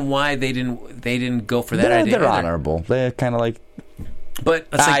understand why they didn't go for that idea. They're honorable. They're kind of like... But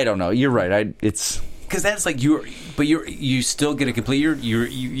it's like, I don't know. You're right. It's... Because that's like you still get a complete...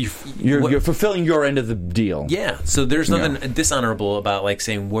 You're fulfilling your end of the deal. Yeah. So there's nothing dishonorable about, like,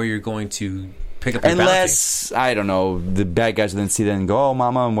 saying where you're going to... pick up your unless bounty. I don't know, the bad guys will then see that and go, oh,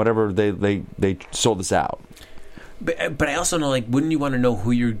 mama, and whatever, they sold us out. But I also know, like, wouldn't you want to know who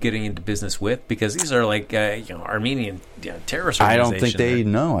you're getting into business with? Because these are like Armenian terrorist organizations. I don't think they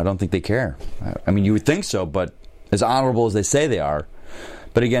know. I don't think they care. I mean, you would think so, but as honorable as they say they are.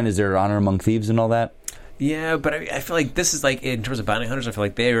 But again, is there honor among thieves and all that? Yeah, but I feel like this is like, in terms of bounty hunters, I feel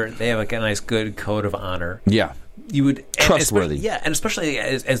like they have like a nice, good code of honor. Yeah. You would trustworthy, and especially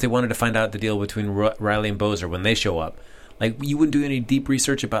as they wanted to find out the deal between Riley and Bozer when they show up, like you wouldn't do any deep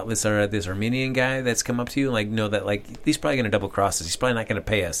research about this Armenian guy that's come up to you, and like know that like he's probably going to double cross us. He's probably not going to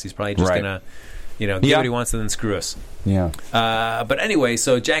pay us. He's probably just going to, get what he wants and then screw us. Yeah. But anyway,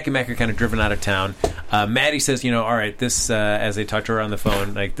 so Jack and Mac are kind of driven out of town. Maddie says, all right, this as they talk to her on the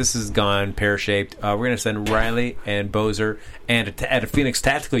phone, like this is gone pear shaped. We're going to send Riley and Bozer and a Phoenix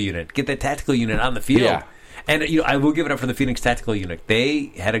tactical unit. Get that tactical unit on the field. Yeah. And I will give it up for the Phoenix Tactical Unit. They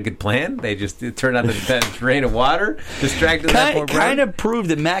had a good plan. They just turned on the drain of water, distracted that poor kind of proved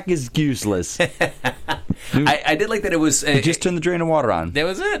that Mac is useless. I did like that it was... They just turned the drain of water on. That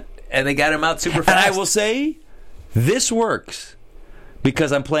was it. And they got him out super fast. And I will say, this works.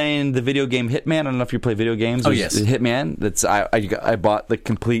 Because I'm playing the video game Hitman. I don't know if you play video games. Oh, yes. Hitman. I bought the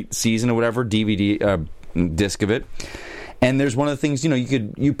complete season or whatever, DVD disc of it. And there's one of the things,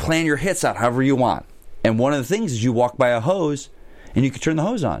 you plan your hits out however you want. And one of the things is you walk by a hose, and you can turn the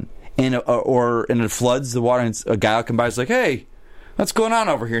hose on, and it floods the water. And a guy will come by, and is like, "Hey, what's going on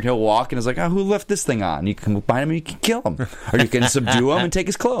over here?" And he'll walk, and it's like, "Oh, who left this thing on?" You can look behind him, and you can kill him, or you can subdue him and take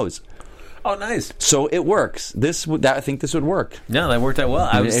his clothes. Oh, nice! So it works. I think this would work. No, that worked out well.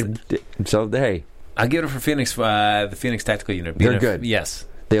 Hey, I'll give it for Phoenix, the Phoenix Tactical Unit. They're good. Yes,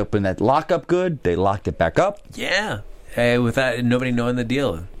 they opened that lockup good. They locked it back up. Yeah. Without nobody knowing the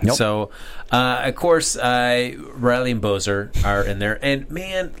deal. Nope. So, of course, Riley and Bozer are in there. And,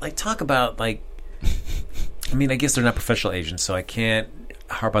 man, like, talk about, like... I mean, I guess they're not professional agents, so I can't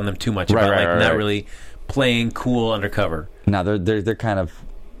harp on them too much about, not really playing cool undercover. No, they're kind of...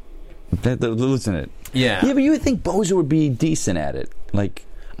 They're losing it. Yeah. Yeah, but you would think Bozer would be decent at it. Like...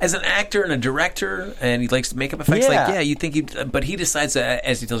 As an actor and a director, and he likes makeup effects, you'd think but he decides to,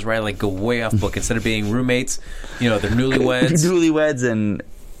 as he tells Riley, like, go way off book. Instead of being roommates, they're newlyweds. Newlyweds, and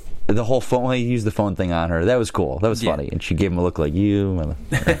the whole phone, he used the phone thing on her. That was cool. That was funny. And she gave him a look like you.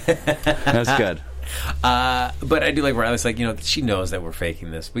 That was good. But I do like Riley's like, she knows that we're faking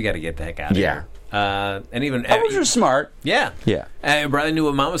this. We got to get the heck out of here. And even... Bozer smart. Yeah. Yeah. And Riley knew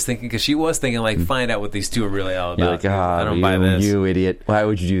what Mom was thinking, because she was thinking, like, find out what these two are really all about. You're like, I don't buy this. You idiot. Why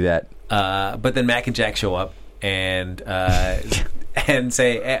would you do that? But then Mac and Jack show up and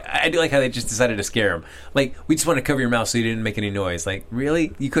say, I do like how they just decided to scare him. Like, we just want to cover your mouth so you didn't make any noise. Like,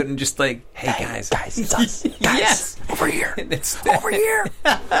 really? You couldn't just like, hey guys, it's us. Guys, yes, over here, over here.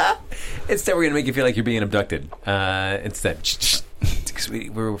 Instead, we're gonna make you feel like you're being abducted. Instead, because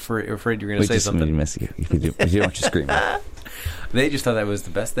we're afraid you're gonna say something. If you don't you scream. They just thought that was the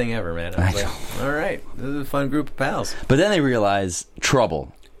best thing ever, man. I was like, all right, this is a fun group of pals. But then they realize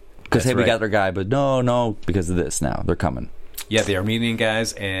trouble. Because, we got their guy, but no, because of this now. They're coming. Yeah, the Armenian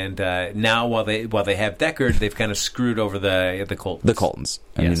guys, and now while they have Deckard, they've kind of screwed over the Coltons. The Coltons.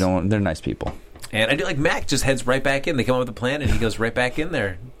 And they're nice people. And I do like Mac just heads right back in. They come up with a plan, and he goes right back in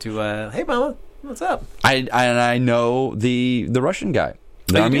there to, hey, Mama, what's up? I know the Russian guy.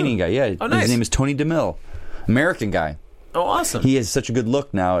 The Armenian guy, yeah. Oh, nice. His name is Tony DeMille. American guy. Oh, awesome. He has such a good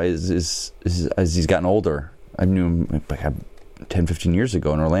look now as he's gotten older. I knew him like 10, 15 years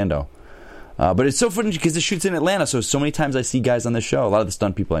ago in Orlando. But it's so funny because it shoots in Atlanta, so many times I see guys on the show. A lot of the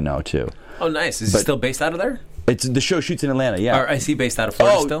stunt people I know, too. Oh, nice. Is he still based out of there? The show shoots in Atlanta, yeah. Or is he based out of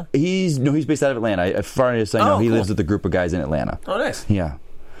Florida still? He's based out of Atlanta. As far as I know, he lives with a group of guys in Atlanta. Oh, nice. Yeah.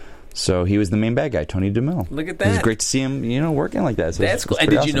 So he was the main bad guy, Tony DeMille. Look at that. It was great to see him, working like that. So that's cool. And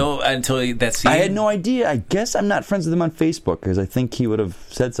did you know until that scene? I had no idea. I guess I'm not friends with him on Facebook because I think he would have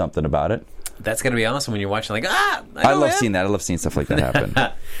said something about it. That's going to be awesome when you're watching, like, I love seeing that. I love seeing stuff like that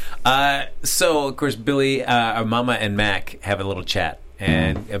happen. So, of course, Billy, Mama, and Mac have a little chat.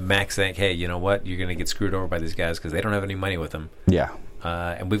 And Mac's saying, hey, you know what? You're going to get screwed over by these guys because they don't have any money with them. Yeah.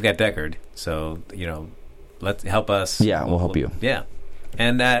 And we've got Deckard. So, let's help us. Yeah, we'll help you. Yeah.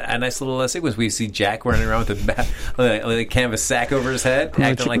 And a nice little sequence. We see Jack running around with a canvas sack over his head,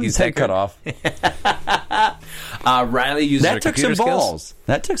 acting like he's head cut off. Riley uses her computer skills.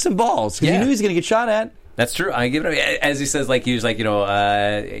 That took some balls. Because you knew he was going to get shot at. That's true. I give it as he says, like he was like,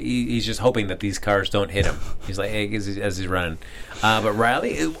 he's just hoping that these cars don't hit him. He's like, hey, as he's running. But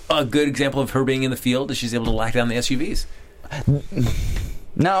Riley, a good example of her being in the field is she's able to lock down the SUVs.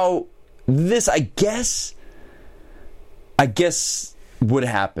 Now, this, I guess would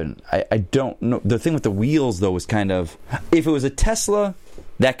happen. I don't know. The thing with the wheels, though, was kind of, if it was a Tesla,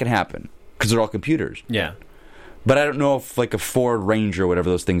 that could happen because they're all computers. Yeah. But I don't know if like a Ford Ranger or whatever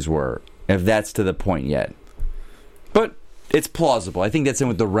those things were, if that's to the point yet. But it's plausible. I think that's in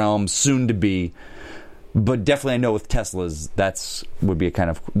with the realm soon to be. But definitely I know with Teslas, that's would be a kind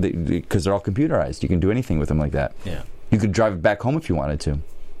of, because they're all computerized. You can do anything with them like that. Yeah. You could drive it back home if you wanted to.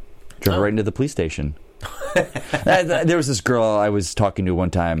 Drive it right into the police station. There was this girl I was talking to one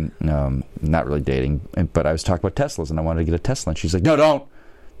time, not really dating, but I was talking about Teslas, and I wanted to get a Tesla, and she's like, no, don't.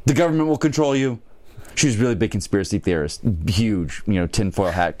 The government will control you. She was a really big conspiracy theorist, huge,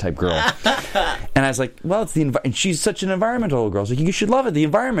 tinfoil hat type girl. And I was like, well, it's the and she's such an environmental girl. I was like, you should love it, the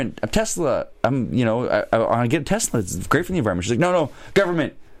environment. A Tesla, I want to get a Tesla. It's great for the environment. She's like, no,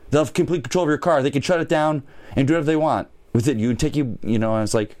 government. They'll have complete control of your car. They can shut it down and do whatever they want with it. You take and I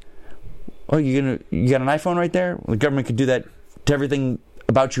was like, oh, you got an iPhone right there? Well, the government could do that to everything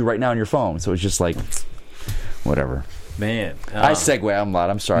about you right now on your phone. So it's just like, whatever. Man, I segue out a lot.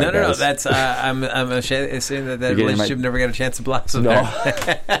 I'm sorry. No. That's I'm saying that relationship never got a chance to blossom. No,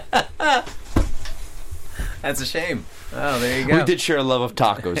 that's a shame. Oh, there you go. We did share a love of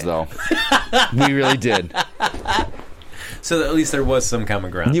tacos, though. We really did. So at least there was some common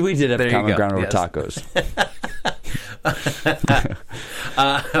ground. We did have common ground over tacos.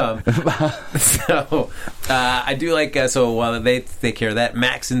 I do like so while they take care of that,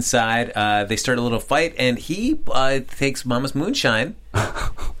 Mac's inside. They start a little fight, and he takes Mama's moonshine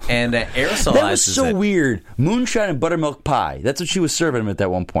and aerosolizes That was so it. Weird. Moonshine and buttermilk pie. That's what she was serving him at that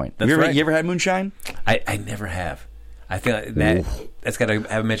one point. That's right. You ever had moonshine? I never have. I feel like that's got to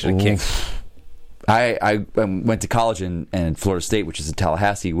have a mention of kick. I went to college in Florida State, which is in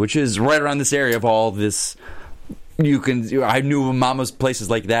Tallahassee, which is right around this area of all this. I knew Mama's places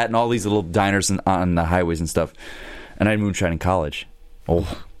like that and all these little diners on the highways and stuff. And I had moonshine in college.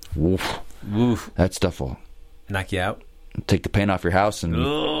 Oh, woof. That stuff will knock you out. Take the paint off your house, and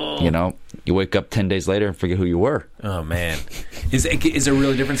you wake up 10 days later and forget who you were. Oh man, is there a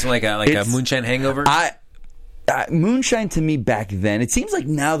real difference in like a moonshine hangover? Moonshine to me back then, it seems like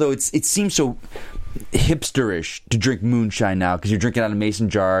now though it seems so hipsterish to drink moonshine now because you're drinking out of mason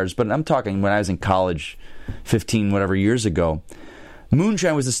jars. But I'm talking when I was in college, 15 whatever years ago.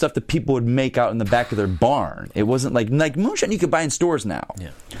 Moonshine was the stuff that people would make out in the back of their barn. It wasn't like moonshine you could buy in stores now. Yeah.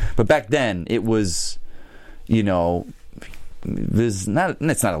 But back then it was, it's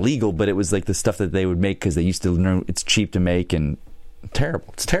not illegal, but it was like the stuff that they would make because they used to know it's cheap to make and terrible.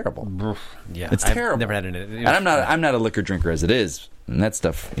 It's terrible. Yeah, it's terrible. I've never had it. And I'm not a liquor drinker as it is, and that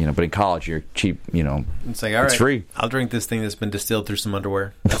stuff. But in college you're cheap. It's like all right, it's free. I'll drink this thing that's been distilled through some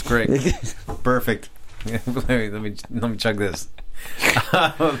underwear. That's great. Perfect. let me chug this.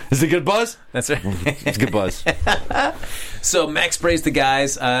 Is it good buzz? That's right. It's good buzz. So Mac sprays the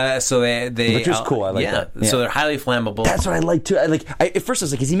guys. So they which is cool. I like that. Yeah. So they're highly flammable. That's what I like too. At first I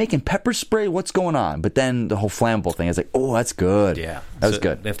was like, is he making pepper spray? What's going on? But then the whole flammable thing, I was like, oh, that's good. Yeah, that was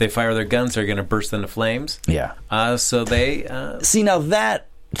good. If they fire their guns, they're going to burst into flames. Yeah. So they see now that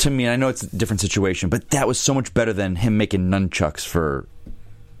to me, I know it's a different situation, but that was so much better than him making nunchucks for.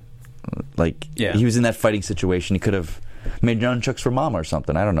 He was in that fighting situation. He could have made nunchucks for Mama or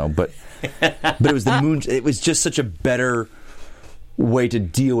something. I don't know, but it was the moon. It was just such a better way to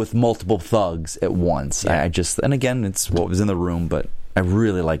deal with multiple thugs at once. Yeah. And again, it's what was in the room, but I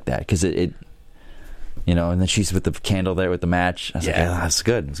really like that because it and then she's with the candle there with the match. I was like, that's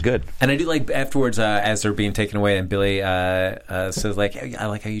good. It's good. And I do like afterwards as they're being taken away, and Billy says like, I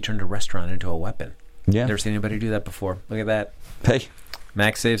like how you turned a restaurant into a weapon. Yeah, never seen anybody do that before. Look at that. Hey.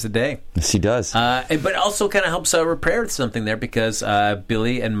 Max saves the day. Yes, he does. But also kind of helps repair something there because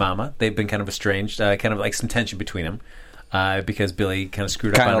Billy and Mama, they've been kind of estranged, kind of like some tension between them because Billy kind of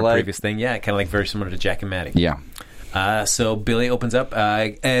screwed up on a previous thing. Yeah, kind of like very similar to Jack and Maddie. Yeah. So Billy opens up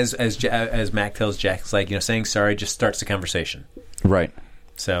as Mac tells Jack, it's like, saying sorry just starts the conversation. Right.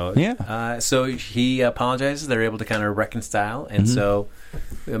 So Yeah. So he apologizes. They're able to kind of reconcile, and so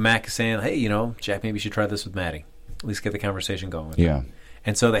Mac is saying, "Hey, Jack, maybe you should try this with Maddie. At least get the conversation going." With Yeah. her.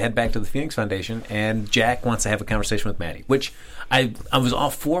 And so they head back to the Phoenix Foundation, and Jack wants to have a conversation with Maddie, which I was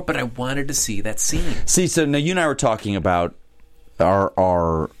all for, but I wanted to see that scene. See, so now you and I were talking about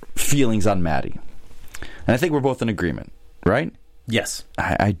our feelings on Maddie, and I think we're both in agreement, right? Yes.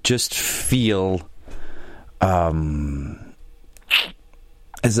 I just feel, as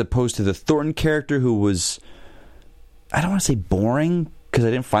opposed to the Thornton character, who was, I don't want to say boring, because I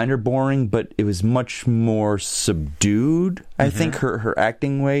didn't find her boring, but it was much more subdued, I think, her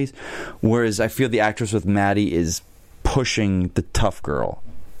acting ways. Whereas I feel the actress with Maddie is pushing the tough girl.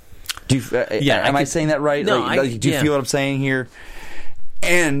 Do you, am I saying that right? No, do you feel what I'm saying here?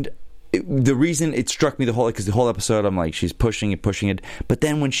 And the reason it struck me because the whole episode, I'm like, she's pushing it. But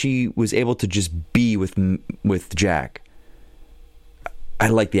then when she was able to just be with Jack, I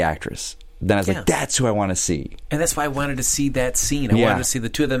like the actress. Then I was like, that's who I want to see. And that's why I wanted to see that scene. I wanted to see the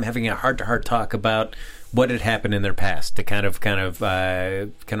two of them having a heart-to-heart talk about what had happened in their past to kind of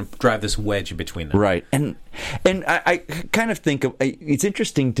drive this wedge between them. Right. And I kind of think of, it's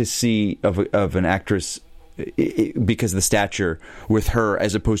interesting to see of an actress because of the stature with her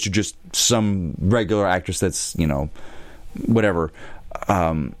as opposed to just some regular actress that's, whatever.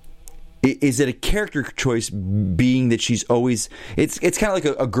 Is it a character choice being that she's always... It's kind of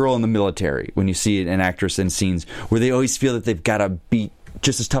like a girl in the military when you see an actress in scenes where they always feel that they've got to be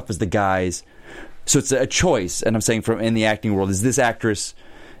just as tough as the guys. So it's a choice, and I'm saying from in the acting world, is this actress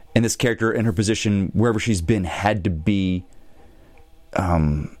and this character in her position, wherever she's been, had to be...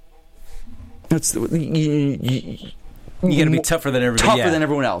 You got to be tougher than everybody. Tougher than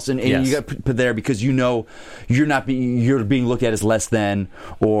everyone else, and you got to put there because you're being looked at as less than,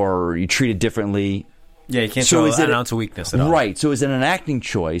 or you treated differently. Yeah, you can't show an ounce of weakness at all. Right. So is it an acting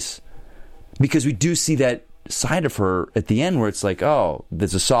choice? Because we do see that side of her at the end where it's like, oh,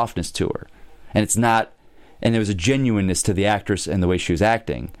 there's a softness to her, and it's not, and there was a genuineness to the actress and the way she was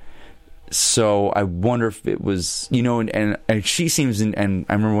acting. So I wonder if it was, and she seems, and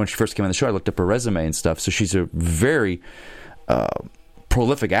I remember when she first came on the show, I looked up her resume and stuff. So she's a very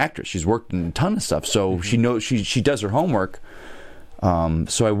prolific actress. She's worked in a ton of stuff. So she knows, she does her homework.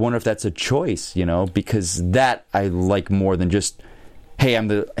 So I wonder if that's a choice, because that I like more than just, hey, I'm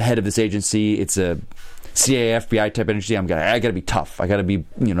the head of this agency. It's a CIA, FBI type agency. I got to be tough. I got to be,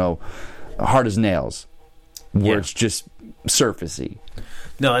 hard as nails. Where it's just surfacey.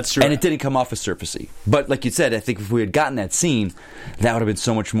 No, that's true. And it didn't come off as surfacey. But like you said, I think if we had gotten that scene, that would have been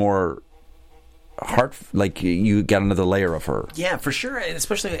so much more like you got another layer of her. Yeah, for sure. And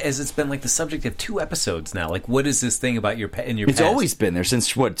especially as it's been like the subject of 2 episodes now. Like, what is this thing about your past? It's always been there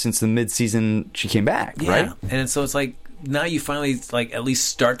since the mid-season she came back, right? And so it's like, now you finally at least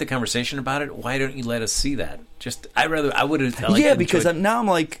start the conversation about it. Why don't you let us see that? Just, I would have... because now I'm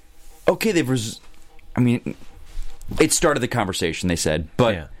like, okay, it started the conversation, they said,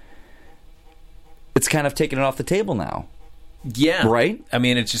 but it's kind of taken it off the table now. Yeah, right. I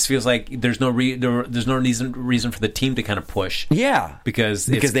mean, it just feels like there's no reason for the team to kind of push. Yeah, because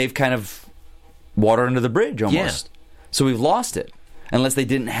they've kind of water under the bridge almost. Yeah. So we've lost it unless they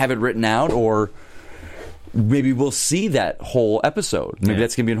didn't have it written out, or maybe we'll see that whole episode. Maybe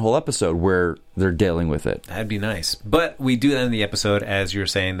that's going to be a whole episode where they're dealing with it. That'd be nice. But we do end the episode, as you were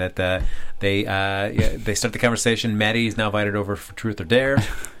saying, that they start the conversation. Maddie is now invited over for Truth or Dare.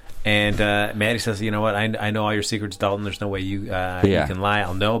 And Maddie says, you know what, I know all your secrets, Dalton. There's no way you can lie.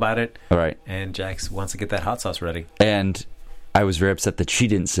 I'll know about it. All right. And Jax wants to get that hot sauce ready. And I was very upset that she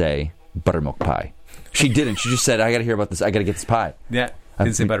didn't say buttermilk pie. She didn't. She just said, I got to hear about this. I got to get this pie. Yeah.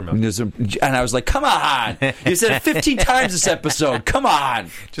 Didn't say buttermilk. And I was like, come on. You said it 15 times this episode. Come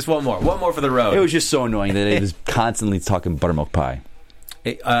on. Just one more for the road. It was just so annoying that it was constantly talking buttermilk pie.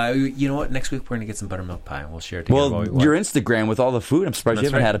 Hey, you know what? Next week we're going to get some buttermilk pie, and we'll share it together. Well, your Instagram with all the food, I'm surprised you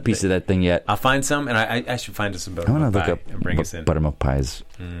haven't had a piece of that thing yet. I'll find some, and I should find us some buttermilk pie and bring us in. Buttermilk pies.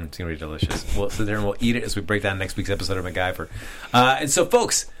 It's going to be delicious. We'll sit there and we'll eat it as we break down next week's episode of MacGyver. And so,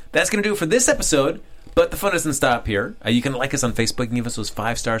 folks, that's going to do it for this episode. But the fun doesn't stop here. You can like us on Facebook and give us those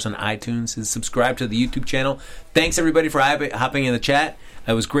 5 stars on iTunes and subscribe to the YouTube channel. Thanks, everybody, for hopping in the chat.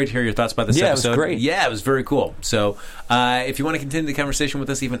 It was great to hear your thoughts about this episode. Yeah, it was great. Yeah, it was very cool. So if you want to continue the conversation with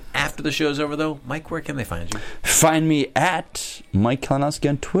us even after the show's over, though, Mike, where can they find you? Find me at Mike Kalinowski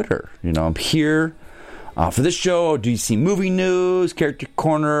on Twitter. I'm here for this show, DC Movie News, Character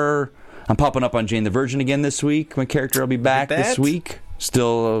Corner. I'm popping up on Jane the Virgin again this week. My character will be back this week.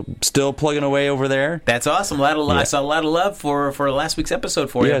 Still plugging away over there. That's awesome. I saw a lot of love for last week's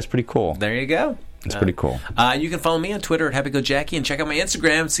episode for you. Yeah, it's pretty cool. There you go. It's pretty cool. You can follow me on Twitter at HappyGoJackie and check out my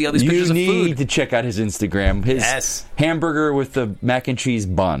Instagram. See all these pictures of food. You need to check out his Instagram. His hamburger with the mac and cheese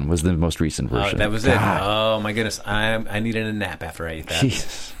bun was the most recent version. Oh, that was it. Oh my goodness, I needed a nap after I ate that.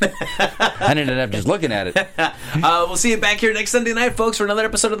 Jesus. I needed a nap just looking at it. We'll see you back here next Sunday night, folks, for another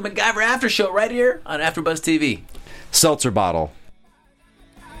episode of the MacGyver After Show right here on AfterBuzz TV. Seltzer bottle.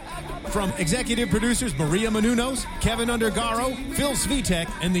 From executive producers Maria Menounos, Kevin Undergaro, Phil Svitek,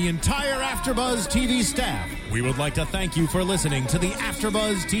 and the entire AfterBuzz TV staff, we would like to thank you for listening to the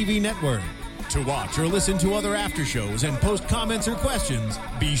AfterBuzz TV network. To watch or listen to other after shows and post comments or questions,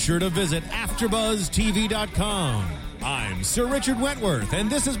 be sure to visit AfterBuzzTV.com. I'm Sir Richard Wentworth, and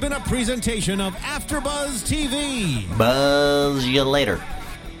this has been a presentation of AfterBuzz TV. Buzz you later.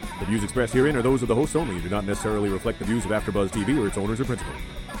 The views expressed herein are those of the hosts only and do not necessarily reflect the views of AfterBuzz TV or its owners or principals.